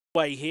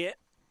way here.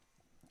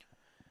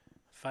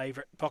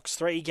 Favourite box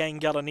 3,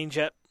 Gangala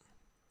Ninja.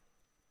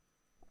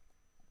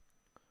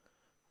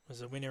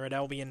 Was a winner at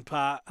Albion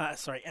Park,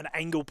 at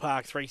Angle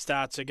Park 3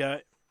 starts ago.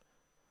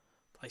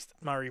 Placed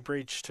at Murray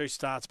Bridge 2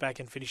 starts back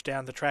and finished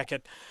down the track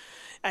at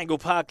Angle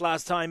Park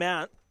last time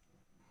out.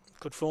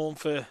 Good form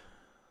for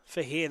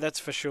here, that's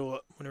for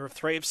sure. Winner of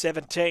 3 of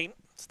 17.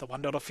 It's the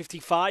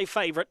 $1.55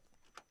 favourite.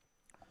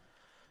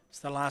 It's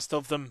the last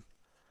of them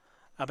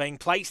are being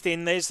placed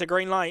in. There's the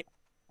green light.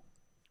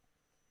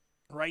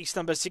 Race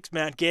number 6,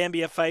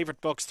 Mt-Gambier,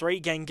 favourite box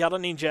 3, Gangala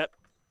Ninja.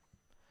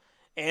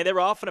 And they're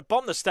off, and it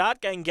bombed the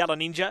start, Gangala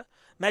Ninja.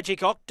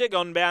 Magic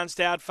Octagon bounced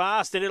out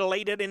fast, and it'll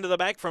lead it into the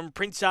back from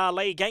Prince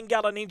Ali.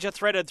 Gangala Ninja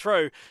threaded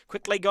through,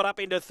 quickly got up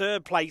into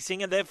 3rd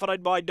placing, and they're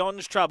followed by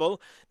Don's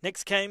Trouble.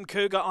 Next came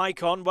Cougar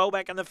Icon, well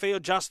back in the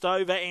field, just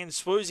over, and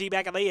Swoozy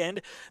back at the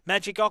end.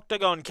 Magic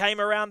Octagon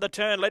came around the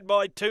turn, led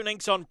by 2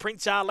 lengths on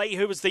Prince Ali,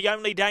 who was the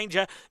only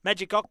danger.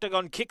 Magic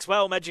Octagon kicks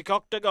well. Magic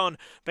Octagon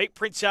beat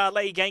Prince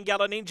Ali.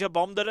 Gangala Ninja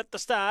bombed it at the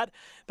start.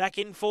 Back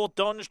in 4th,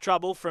 Don's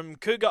Trouble from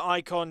Cougar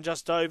Icon,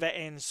 just over,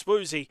 and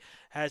Swoozy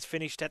has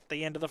finished at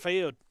the end of the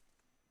field.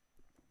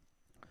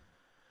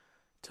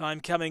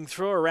 Time coming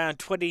through around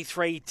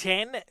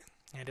 23:10,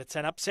 and it's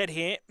an upset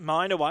here.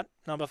 Minor one,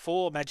 number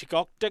 4, Magic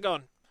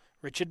Octagon.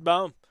 Richard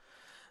Bohm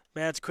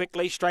mounts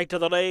quickly straight to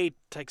the lead,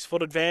 takes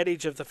full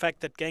advantage of the fact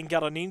that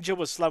Gangala Ninja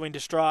was slow into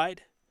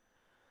stride,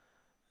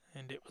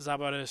 and it was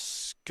able to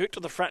scoot to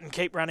the front and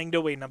keep running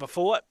to win. Number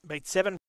 4 beat 7.